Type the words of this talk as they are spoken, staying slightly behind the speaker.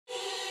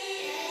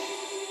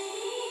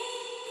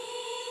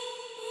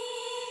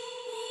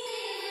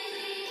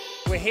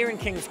We're here in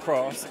King's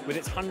Cross with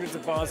its hundreds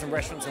of bars and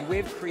restaurants, and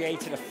we've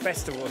created a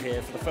festival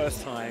here for the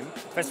first time,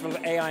 Festival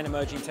of AI and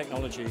Emerging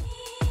Technology.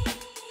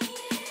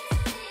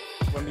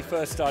 When we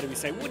first started, we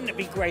say, wouldn't it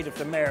be great if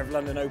the Mayor of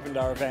London opened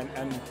our event?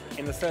 And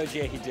in the third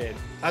year, he did.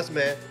 As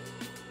Mayor,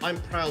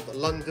 I'm proud that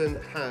London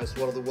has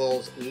one of the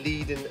world's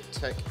leading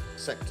tech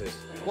sectors.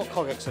 What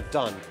CogX have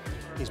done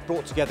is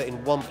brought together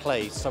in one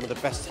place some of the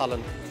best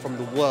talent from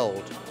the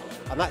world.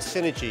 And that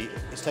synergy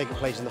is taking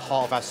place in the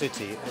heart of our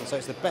city. And so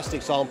it's the best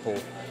example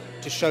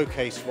to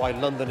showcase why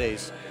London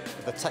is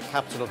the tech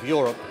capital of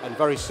Europe and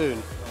very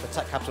soon the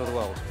tech capital of the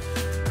world.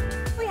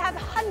 We have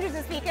hundreds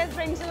of speakers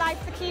bring to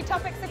life the key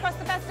topics across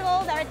the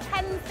festival. There are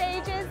 10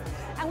 stages,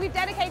 and we've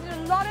dedicated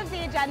a lot of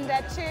the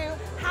agenda to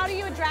how do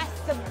you address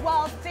the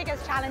world's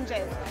biggest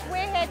challenges.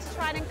 We're here to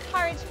try and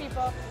encourage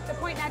people to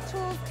point their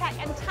tools, tech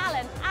and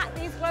talent at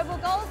these global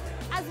goals,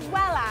 as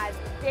well as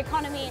the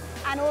economy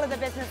and all of the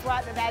business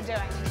work that they're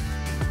doing.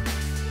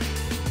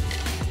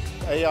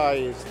 AI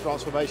is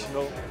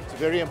transformational. It's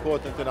very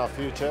important in our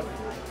future.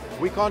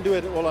 We can't do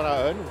it all on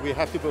our own. We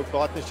have to build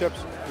partnerships.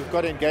 We've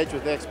got to engage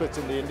with experts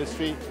in the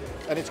industry.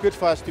 And it's good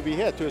for us to be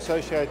here to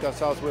associate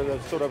ourselves with a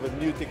sort of a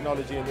new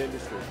technology in the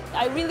industry.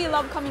 I really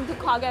love coming to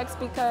CogX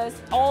because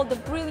all the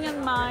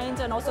brilliant minds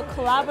and also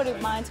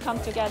collaborative minds come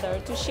together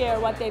to share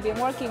what they've been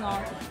working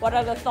on, what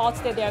are the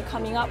thoughts that they're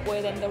coming up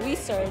with, and the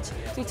research.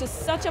 So it's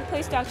just such a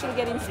place to actually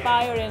get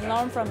inspired and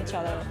learn from each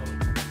other.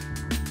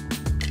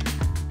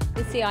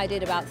 This year I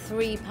did about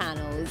 3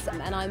 panels,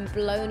 and I'm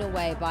blown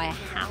away by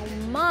how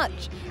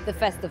much the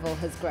festival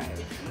has grown.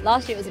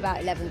 Last year it was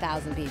about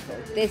 11,000 people.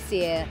 This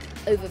year,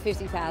 over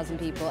 50,000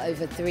 people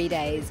over 3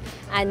 days.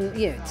 And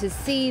to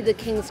see the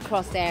King's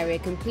Cross area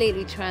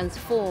completely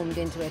transformed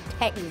into a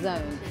tech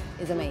zone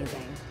is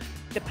amazing.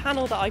 The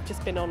panel that I've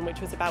just been on,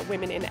 which was about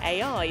women in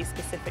AI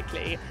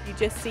specifically, you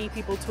just see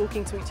people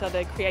talking to each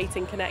other,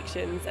 creating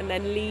connections, and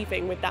then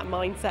leaving with that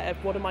mindset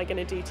of what am I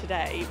going to do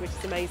today, which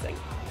is amazing.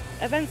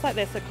 Events like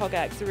this at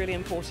CogX are really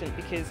important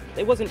because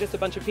it wasn't just a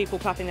bunch of people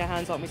clapping their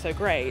hands, aren't we so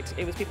great?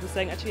 It was people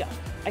saying, actually,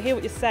 I hear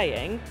what you're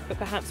saying, but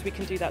perhaps we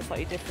can do that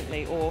slightly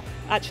differently. Or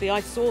actually, I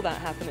saw that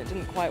happen, it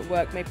didn't quite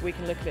work, maybe we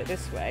can look at it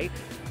this way.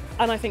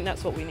 And I think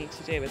that's what we need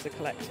to do as a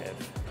collective.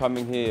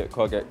 Coming here at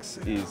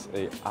CogX is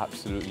an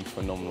absolutely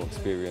phenomenal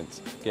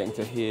experience. Getting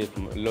to hear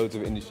from loads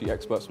of industry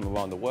experts from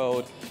around the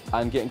world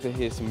and getting to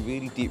hear some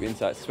really deep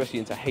insights, especially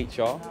into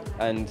HR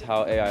and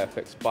how AI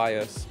affects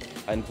bias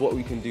and what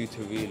we can do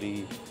to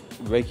really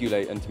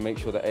regulate and to make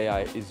sure that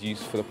AI is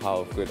used for the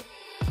power of good.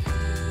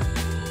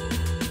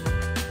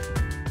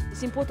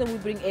 It's important we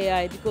bring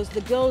AI because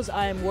the girls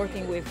I'm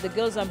working with, the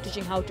girls I'm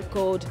teaching how to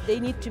code, they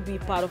need to be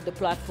part of the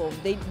platform.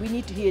 We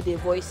need to hear their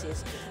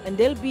voices. And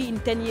they'll be in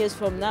 10 years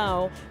from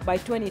now, by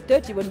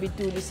 2030 when we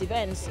do these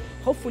events,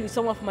 hopefully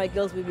some of my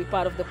girls will be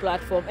part of the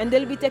platform and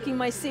they'll be taking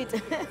my seat.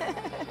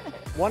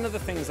 One of the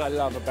things I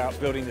love about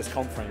building this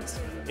conference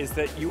is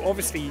that you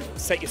obviously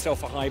set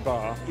yourself a high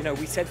bar.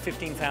 We said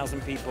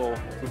 15,000 people,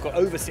 we've got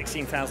over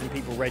 16,000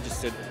 people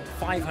registered,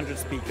 500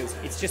 speakers.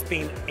 It's just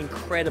been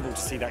incredible to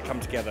see that come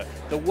together.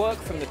 The work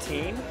from the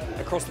team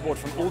across the board,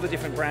 from all the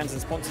different brands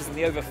and sponsors and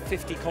the over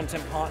 50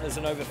 content partners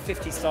and over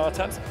 50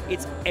 startups,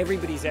 it's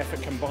everybody's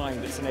effort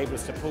combined that's enabled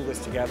us to pull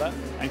this together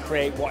and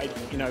create what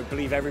I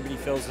believe everybody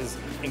feels is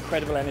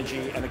incredible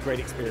energy and a great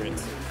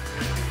experience.